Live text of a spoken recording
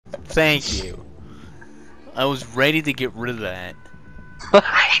Thank you. I was ready to get rid of that.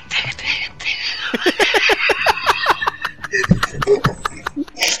 I did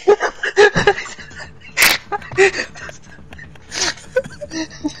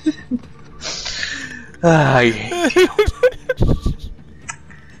I hate you.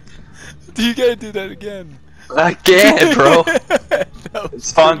 You gotta do that again. I can't, bro. It's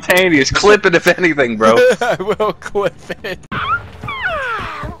spontaneous. Clip it if anything, bro. I will clip it.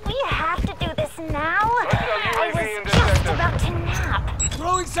 We have to do this now. I was just about to nap.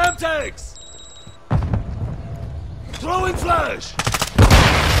 Throwing Semtex! Throwing flash!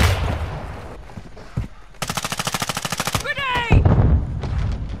 Grenade!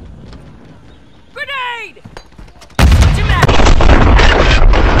 Grenade! Watch your map!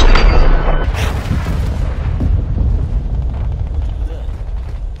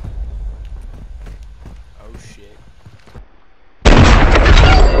 Oh shit.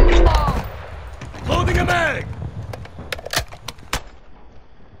 Loading a mag!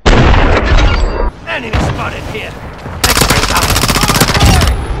 Enemy spotted here!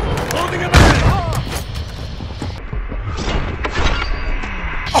 Loading a mag!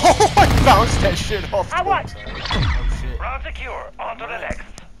 Oh, I bounced that shit off. I want. Oh shit. Round secure, on to the next.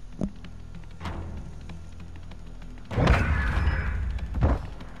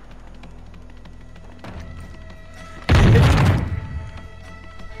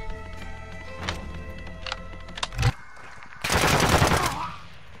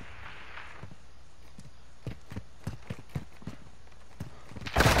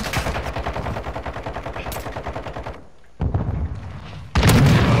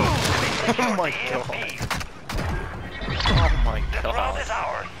 Oh my god. Oh my This round god. is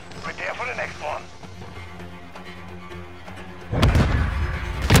ours. Prepare for the next one.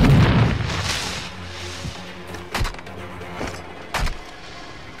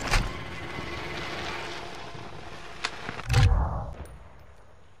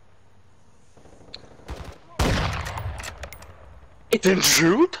 It's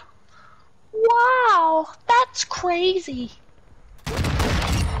intrude? Wow, that's crazy.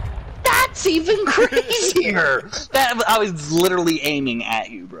 That's even crazier. That I was literally aiming at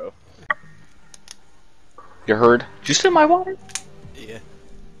you, bro. You heard? Did you steal my water? Yeah.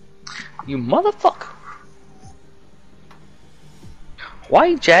 You motherfucker. Why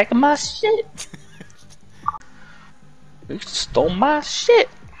you jacking my shit? You stole my shit.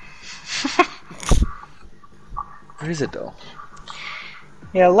 Where is it though?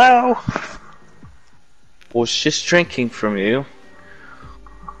 Hello? Was just drinking from you.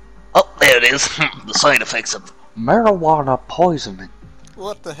 Oh, there it is. The side effects of marijuana poisoning.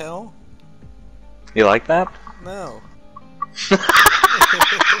 What the hell? You like that? No.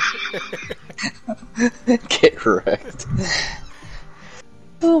 Get wrecked.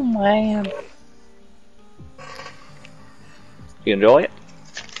 Oh man. You enjoy it?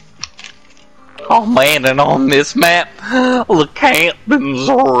 Oh man, and on this map, the camping's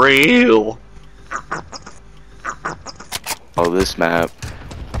real. Oh, this map.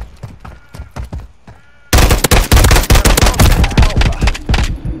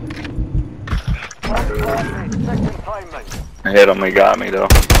 I hit him, he got me though.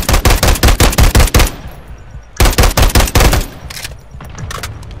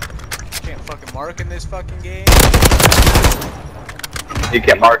 Can't fucking mark in this fucking game. You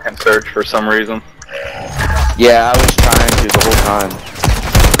can't mark and search for some reason. Yeah, I was trying to the whole time.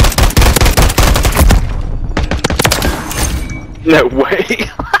 No way.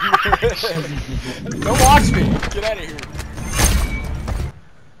 Don't watch me. Get out of here.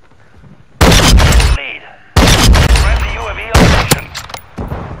 Lead. Friendly UAV on station.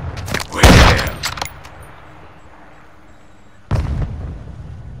 We're there.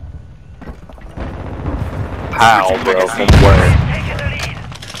 How, bro? From where? Taking the lead.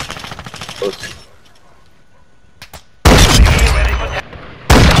 Close. UAV ready for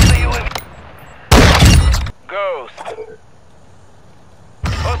the UAV. Ghost.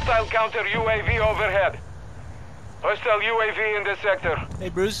 Hostile counter UAV overhead. Hostile UAV in the sector. Hey,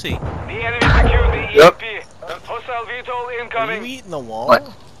 Brucey. The enemy secured the Yep. ESP. Hostile VTOL Are you incoming. eating the wall? What?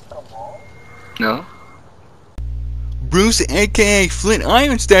 No? Bruce, aka Flint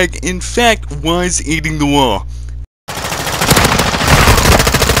Ironstack, in fact was eating the wall.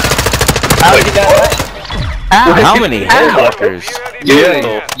 How many headlockers?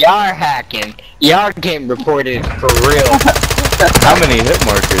 Yeah. Y'all are hacking. Y'all getting reported for real. How many hit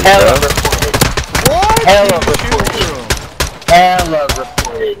markers, Hella bro? reported. What? Hella reported. Hella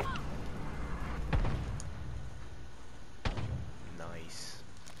reported. Nice.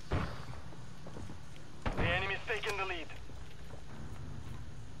 The enemy's taking the lead.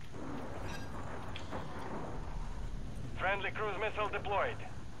 Friendly cruise missile deployed.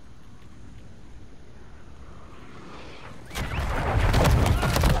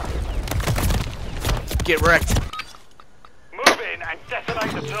 Get wrecked. Move in and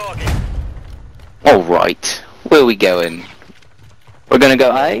detonate the target. Alright. Where are we going? We're gonna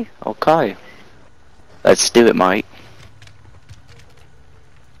go A? Okay. Let's do it, mate.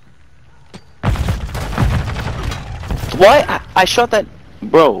 Why? I shot that...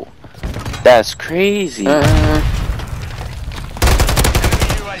 Bro. That's crazy. UAV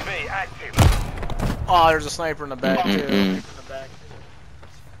active. Oh, there's a sniper in the back too. Mm-mm.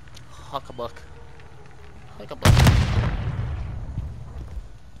 Huckabuck. Huckabuck.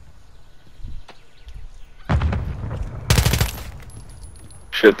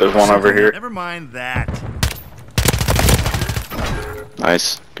 Shit, there's one over here. Never mind that.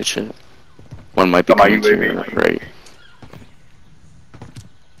 Nice. Good shit. One might be coming to your right.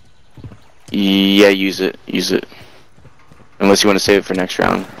 Yeah, use it. Use it. Unless you want to save it for next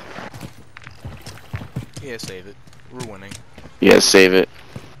round. Yeah, save it. We're winning. Yeah, save it.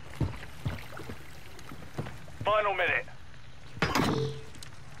 Final minute.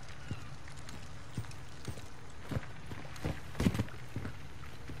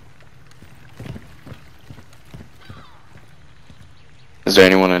 Is there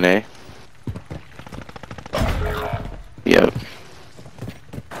anyone in A? Yep.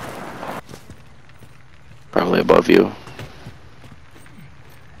 Probably above you.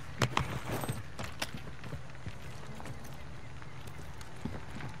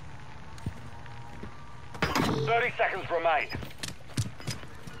 Seconds remain.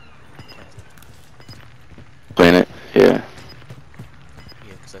 Playing it? Yeah. Yeah,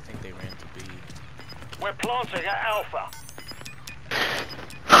 because I think they ran to B. We're planting at Alpha.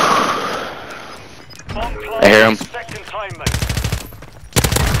 Bomb I hear him. containment.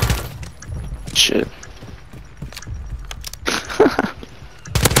 Shit.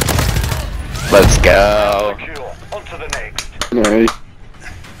 Let's go. Secure. On to the next. Alright.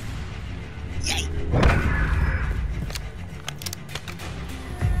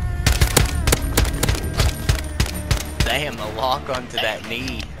 Damn, the lock onto that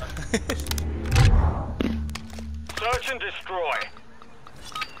knee. Search and destroy.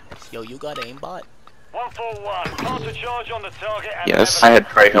 Yo, you got aimbot? 141. Plant a charge on the target and Yes. have I had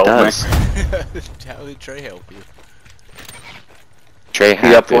Trey help me. How did Trey help you? Trey Yep,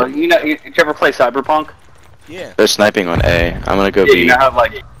 hacked well, it. you know, you ever play Cyberpunk? Yeah. They're sniping on A. I'm gonna go Yeah, B. you know how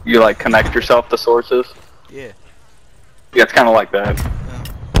like you like connect yourself to sources? Yeah. Yeah, it's kind of like that.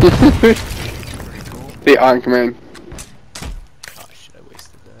 The on command. Oh shit, I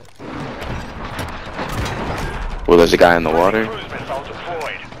wasted that. Well, there's a guy in the water. cruise missile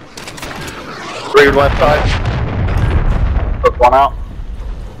deployed. Rear left side. Put one out.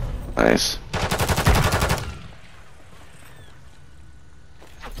 Nice.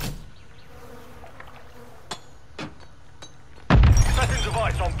 Setting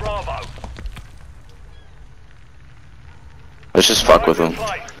device on Bravo. Let's just fuck with him.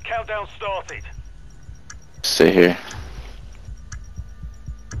 Countdown started. Stay here.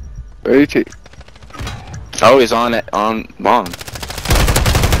 AT. Oh, he's on it. On bomb. I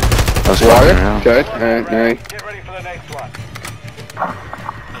was Water? walking around. Okay, alright. Get ready for the next one.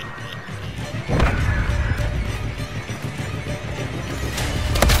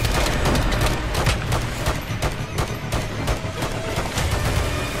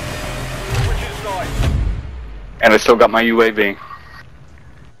 Switching sides. And I still got my UAV.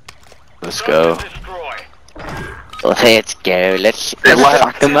 Let's go. Search and destroy. Let's go. Let's They left.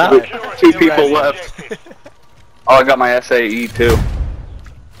 fuck him up. Two people left. Oh, I got my SAE too.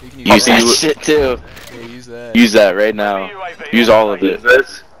 You can Use that that. shit too. Yeah, use that. Use that right now. Use all of it. Use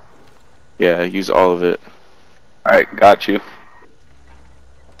this. Yeah, use all of it. Alright, got you.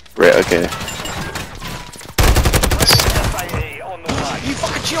 Right, okay. SAE on the way. You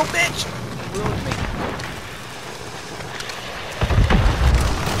fucking chill, bitch! Ruined me.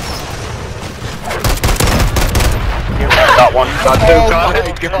 Got one, got two, Oh got my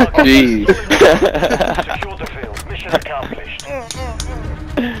it. god. Jeez. Secure the field. Mission accomplished.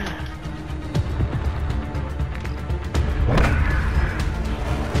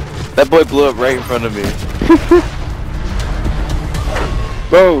 That boy blew up right in front of me.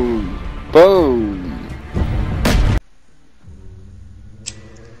 Boom. Boom.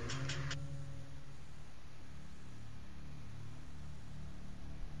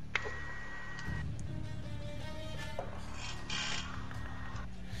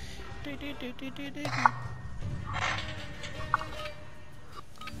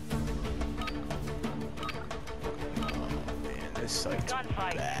 Man, this site's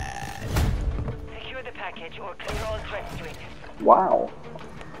Gunfight. bad. Secure the package or clear all threats to it. Wow.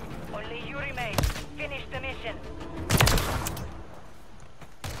 Only you remain. Finish the mission.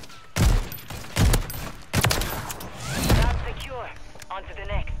 Round secure. On to the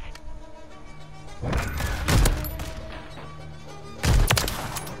next.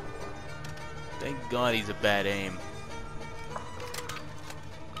 Thank God he's a bad aim.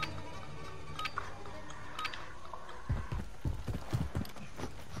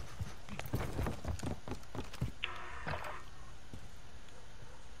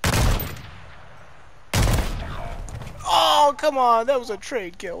 Oh, come on, that was a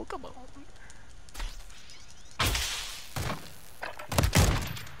trade kill. Come on.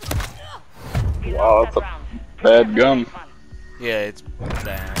 Wow, that's a bad gun. Yeah, it's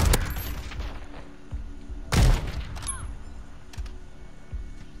bad.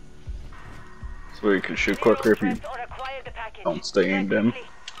 So you can shoot quicker if you don't stay aimed in.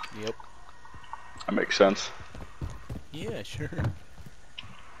 Yep. That makes sense. Yeah, sure.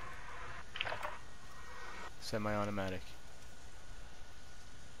 Semi-automatic.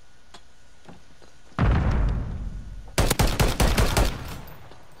 One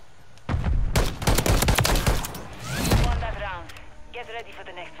last round. Get ready for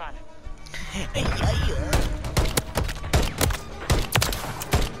the next one.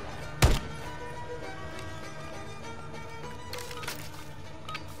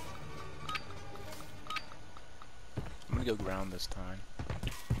 I'm gonna go ground this time.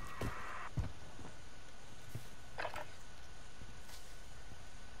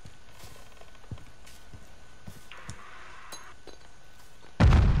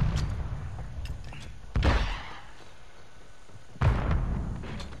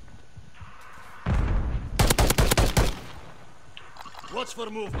 Watch for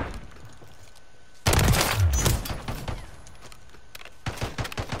movement.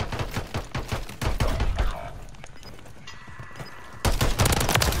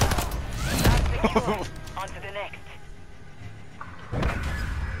 On to the next.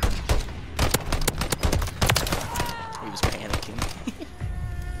 He was panicking.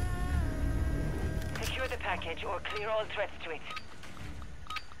 Secure the package or clear all threats to it.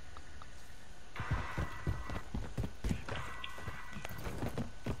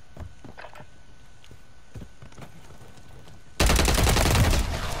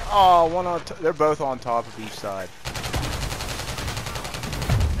 Oh, one on. They're both on top of each side.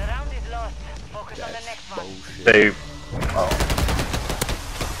 The round is lost. Focus on the next one. Bullshit. They. Oh.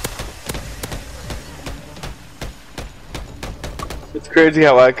 It's crazy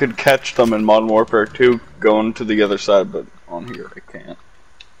how I could catch them in Modern Warfare 2 going to the other side, but on here I can't.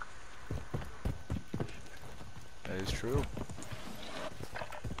 That is true.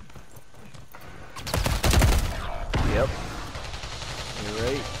 Yep. You're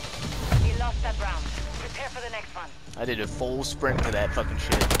right. You lost that round. Prepare for the next one. I did a full sprint to that fucking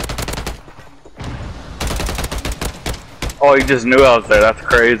shit. Oh, he just knew I was there. That's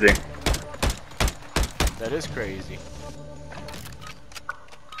crazy. That is crazy.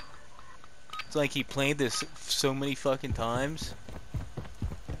 It's like he played this so many fucking times.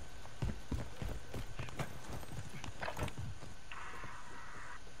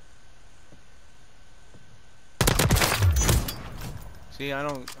 See, I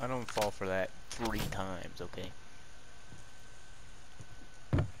don't fall for that 3 times, okay?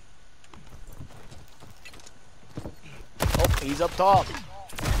 Oh, he's up top.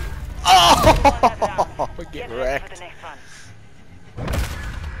 Oh, get wrecked.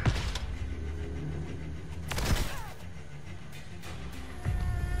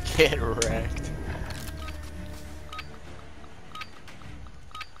 Get wrecked.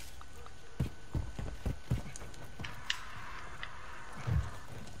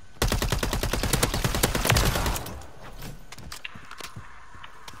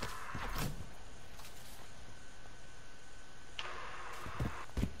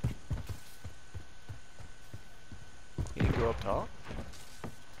 Can you go up top?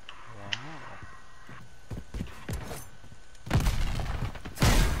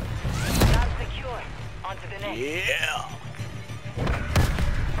 On to the next. Yeah.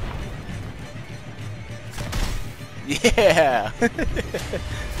 Yeah.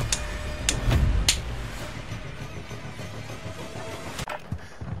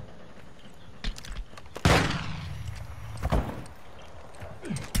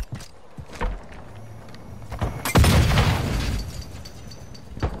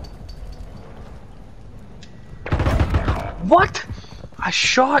 What? I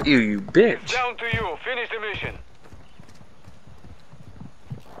shot you, you bitch. Down to you. Finish the mission.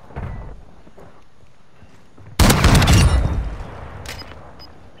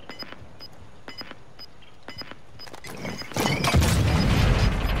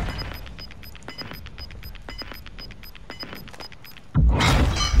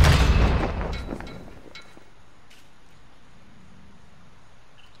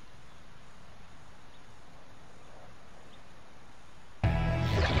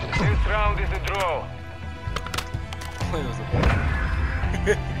 round is a draw. It was a behind.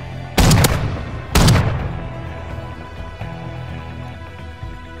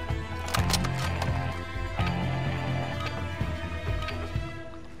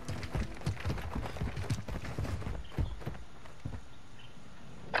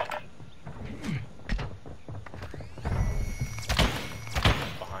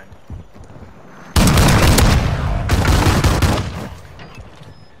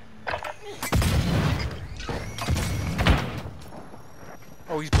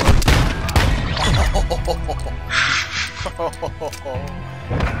 Oh, he's bloody.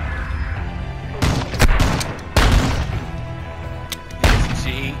 He's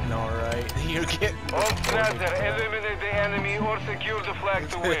cheating, alright. You get. All Strasser, eliminate the enemy or secure the flag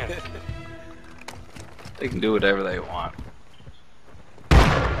to win. They can do whatever they want.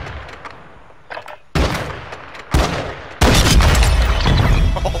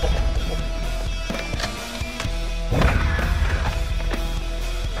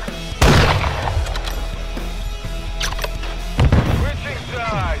 Switching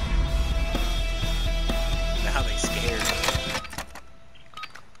sides. Now they scared.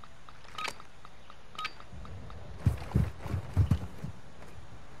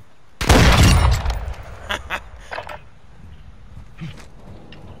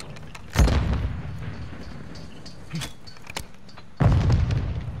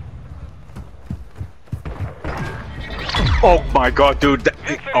 Oh my god, dude.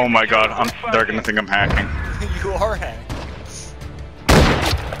 Oh my god, they're gonna think I'm hacking. You are hacking.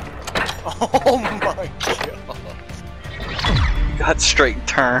 Oh my god. Got straight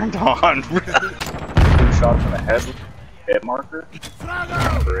turned on. 2 shots in the head. Hit marker.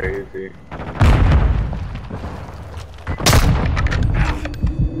 Crazy.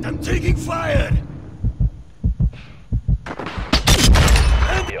 I'm taking fire!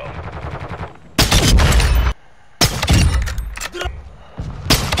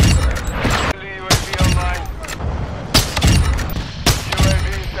 UAV online. UAV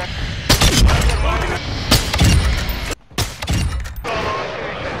set.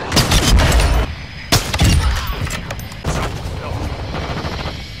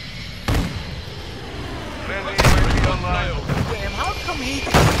 Friendly UAV online. Damn, how come he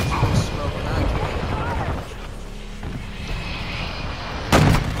can smoke and I can't?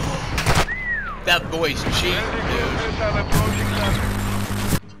 That boy's cheating, dude.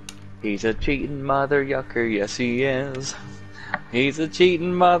 He's a cheating mother yucker, yes he is. He's a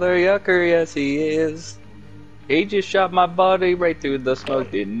cheating mother yucker, yes he is. He just shot my buddy right through the smoke,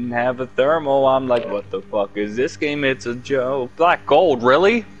 didn't have a thermal. I'm like, what the fuck is this game? It's a joke. Black gold,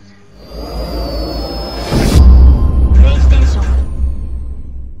 really?